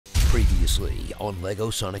Previously on LEGO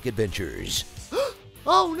Sonic Adventures.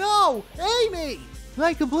 Oh no! Amy!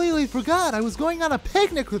 I completely forgot I was going on a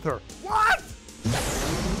picnic with her. What?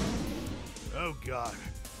 Oh god,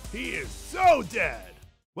 he is so dead.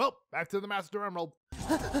 Well, back to the Master Emerald.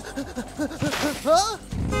 Huh?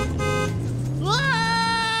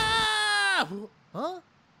 Ah! Huh?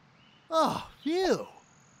 Oh, phew.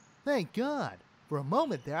 Thank God. For a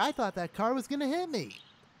moment there, I thought that car was gonna hit me.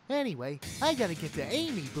 Anyway, I gotta get to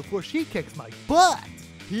Amy before she kicks my butt.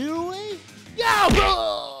 Here we go!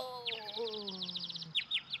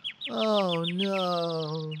 Oh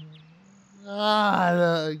no.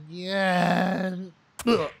 Not again.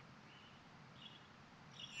 Ugh.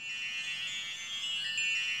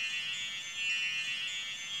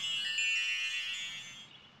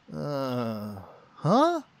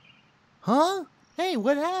 Huh? Huh? Hey,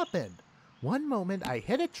 what happened? One moment I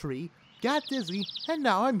hit a tree, got dizzy, and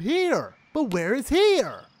now I'm here. But where is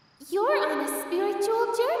here? You're on a spiritual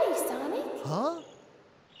journey, Sonic. Huh?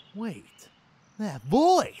 Wait, that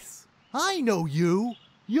voice. I know you.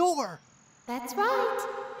 You're... That's right.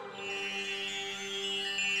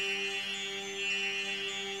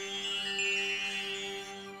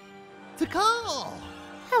 Tikal!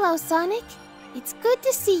 Hello, Sonic. It's good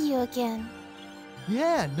to see you again.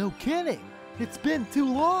 Yeah, no kidding. It's been too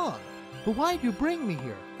long. But why'd you bring me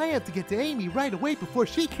here? I have to get to Amy right away before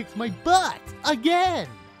she kicks my butt. Again!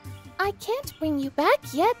 I can't bring you back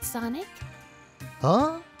yet, Sonic.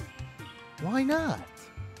 Huh? Why not?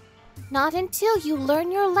 Not until you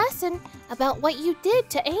learn your lesson about what you did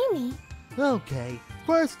to Amy. Okay,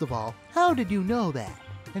 first of all, how did you know that?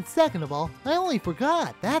 And second of all, I only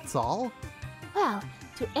forgot, that's all. Well,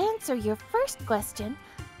 to answer your first question,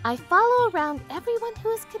 I follow around everyone who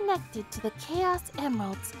is connected to the Chaos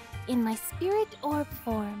Emeralds in my spirit orb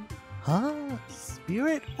form. Huh?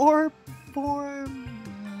 Spirit orb form?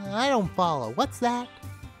 I don't follow. What's that?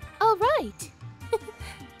 Oh, right.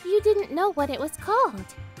 You didn't know what it was called.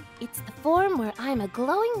 It's the form where I'm a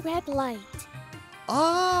glowing red light.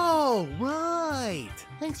 Oh, right.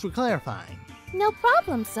 Thanks for clarifying. No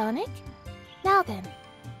problem, Sonic. Now then,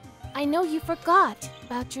 I know you forgot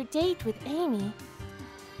about your date with Amy,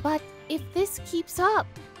 but if this keeps up,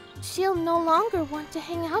 she'll no longer want to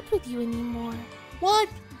hang out with you anymore. What?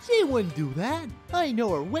 She wouldn't do that. I know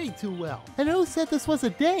her way too well. And who said this was a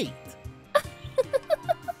date?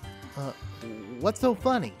 What's so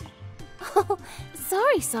funny? Oh,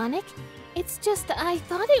 sorry, Sonic. It's just I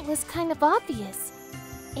thought it was kind of obvious.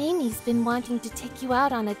 Amy's been wanting to take you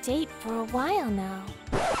out on a date for a while now.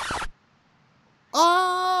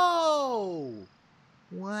 Oh!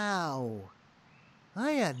 Wow.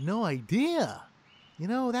 I had no idea. You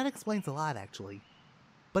know, that explains a lot, actually.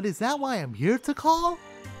 But is that why I'm here to call?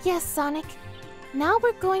 Yes, Sonic. Now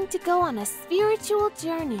we're going to go on a spiritual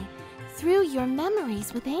journey through your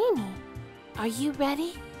memories with Amy. Are you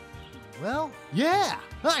ready? Well, yeah,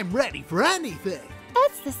 I'm ready for anything.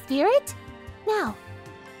 That's the spirit. Now,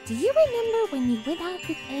 do you remember when you went out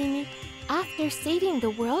with Amy after saving the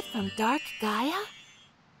world from Dark Gaia?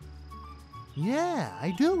 Yeah,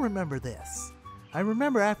 I do remember this. I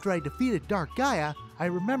remember after I defeated Dark Gaia, I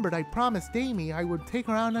remembered I promised Amy I would take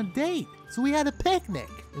her out on a date. So we had a picnic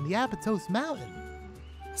in the Apatos Mountain.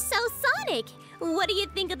 So, Sonic, what do you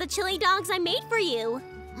think of the chili dogs I made for you?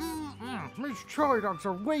 These chili dogs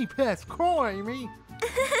are way past cool, Amy.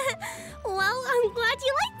 Well, I'm glad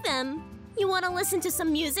you like them. You want to listen to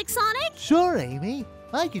some music, Sonic? Sure, Amy.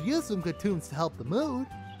 I could use some good tunes to help the mood.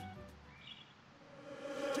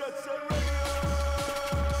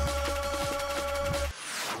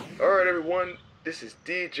 Alright everyone, this is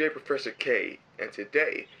DJ Professor K, and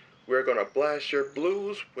today we're gonna blast your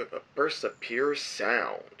blues with a burst of pure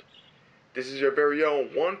sound. This is your very own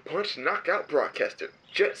one-punch knockout broadcaster,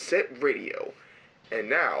 Jet Set Radio. And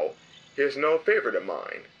now, here's an old favorite of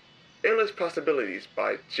mine, Endless Possibilities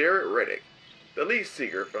by Jared Reddick, the lead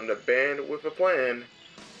singer from the band with a plan,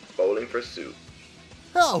 Bowling for Soup.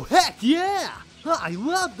 Oh, heck yeah! I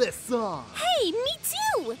love this song! Hey, me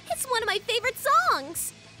too! It's one of my favorite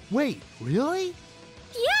songs! Wait, really?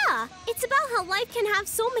 Yeah, it's about how life can have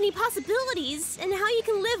so many possibilities and how you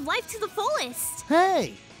can live life to the fullest.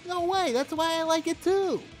 Hey, no way, that's why I like it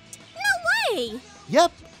too. No way!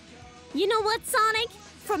 Yep. You know what, Sonic?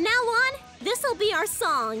 From now on, this'll be our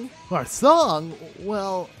song. Our song?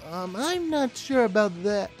 Well, I'm not sure about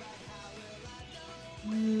that.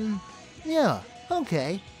 Yeah,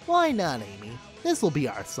 okay. Why not, Amy? This'll be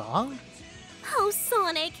our song. Oh,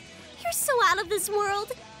 Sonic, you're so out of this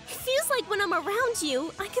world. It feels like when I'm around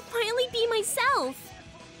you, I could finally be myself.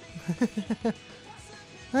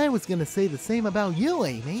 I was gonna say the same about you,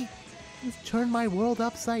 Amy. It's turned my world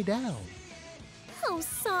upside down. Oh,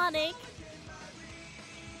 Sonic.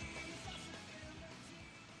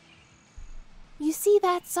 You see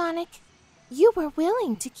that, Sonic? You were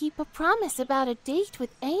willing to keep a promise about a date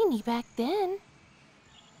with Amy back then.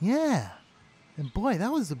 Yeah. And boy,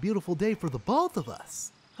 that was a beautiful day for the both of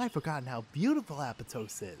us. I've forgotten how beautiful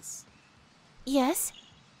Apatos is. Yes,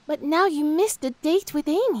 but now you missed a date with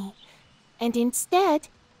Amy, and instead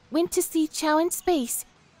went to see Chow in space.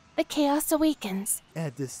 The Chaos Awakens.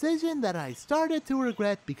 A decision that I started to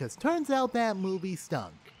regret because turns out that movie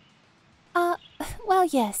stunk. Well,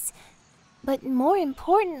 yes. But more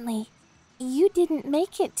importantly, you didn't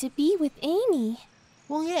make it to be with Amy.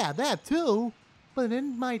 Well, yeah, that too. But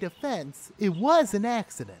in my defense, it was an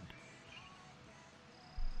accident.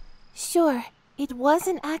 Sure, it was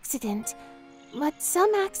an accident, but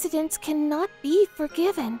some accidents cannot be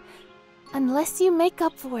forgiven unless you make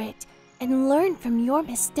up for it and learn from your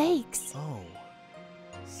mistakes. Oh.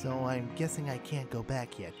 So I'm guessing I can't go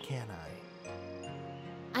back yet, can I?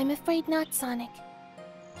 I'm afraid not, Sonic.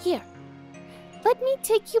 Here, let me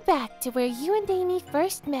take you back to where you and Amy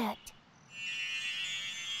first met.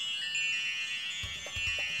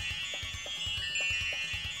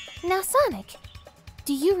 Now, Sonic,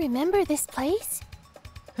 do you remember this place?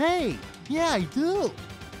 Hey, yeah, I do.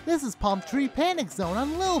 This is Palm Tree Panic Zone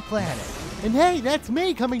on Little Planet. And hey, that's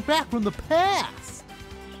me coming back from the past.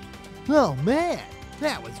 Oh man,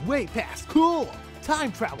 that was way past cool.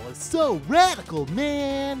 Time travel is so radical,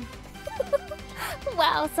 man.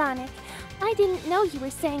 Wow, Sonic. I didn't know you were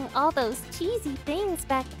saying all those cheesy things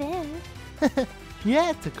back then.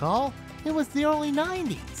 Yeah, Tikal. It was the early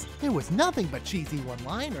 90s. There was nothing but cheesy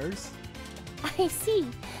one-liners. I see.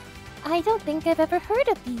 I don't think I've ever heard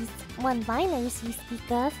of these one-liners you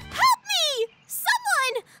speak of. Help me!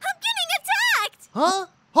 Someone! I'm getting attacked! Huh?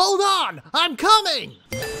 Hold on! I'm coming!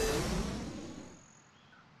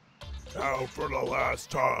 Now for the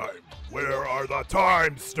last time, where are the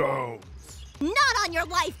time stones? Not on your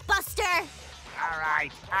life, Buster!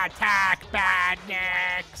 Alright, attack,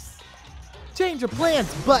 Badniks! Change of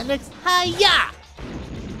plans, Badniks! Hi-ya!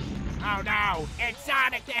 Oh no, it's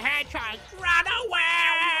Sonic the Hedgehog! Run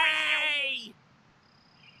away!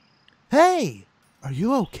 Hey, are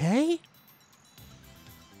you okay?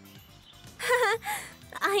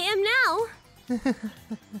 I am now.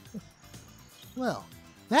 Well,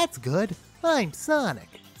 that's good. I'm Sonic.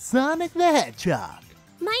 Sonic the Hedgehog.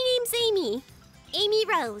 My name's Amy. Amy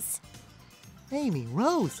Rose. Amy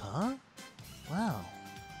Rose, huh? Wow,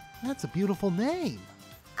 that's a beautiful name.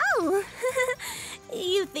 Oh,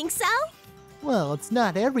 you think so? Well, it's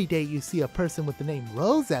not every day you see a person with the name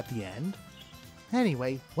Rose at the end.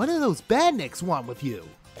 Anyway, what do those Badniks want with you?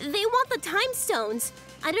 They want the time stones.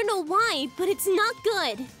 I don't know why, but it's not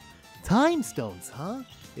good. Time stones, huh?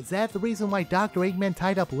 Is that the reason why Dr. Eggman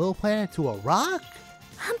tied up Little Planet to a rock?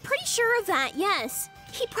 I'm pretty sure of that, yes.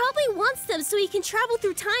 He probably wants them so he can travel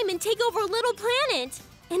through time and take over Little Planet.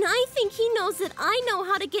 And I think he knows that I know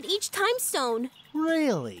how to get each time stone.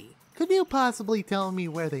 Really? Could you possibly tell me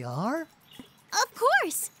where they are? Of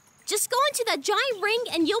course. Just go into that giant ring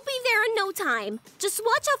and you'll be there in no time. Just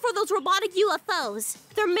watch out for those robotic UFOs.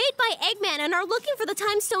 They're made by Eggman and are looking for the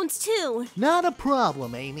time stones too. Not a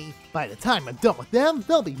problem, Amy. By the time I'm done with them,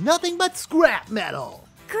 they'll be nothing but scrap metal.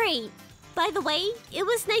 Great. By the way, it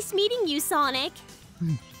was nice meeting you, Sonic.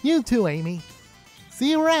 You too, Amy.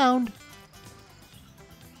 See you around.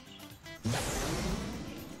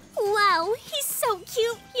 Wow, he's so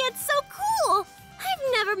cute, yet so cool.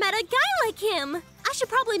 I've never met a guy like him. I should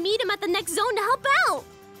probably meet him at the next zone to help out.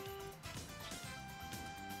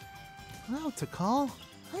 Wow, Tikal.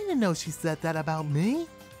 I didn't know she said that about me.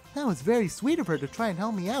 That was very sweet of her to try and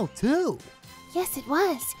help me out, too. Yes, it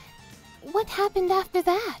was. What happened after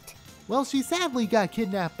that? Well, she sadly got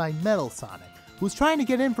kidnapped by Metal Sonic, who was trying to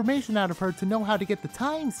get information out of her to know how to get the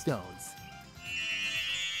time stones.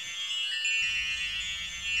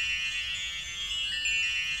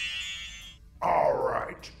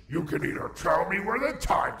 Alright, you can either tell me where the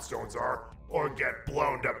time stones are, or get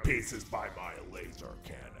blown to pieces by my laser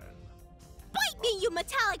cannon. Bite me, you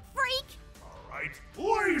metallic freak! Alright,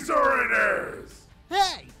 laser it is!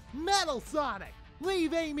 Hey, Metal Sonic!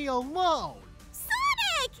 Leave Amy alone!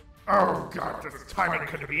 Sonic! Oh god, this timing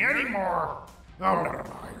couldn't be any more! Oh, never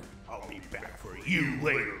mind. I'll be back for you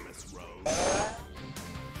later, Miss Rose.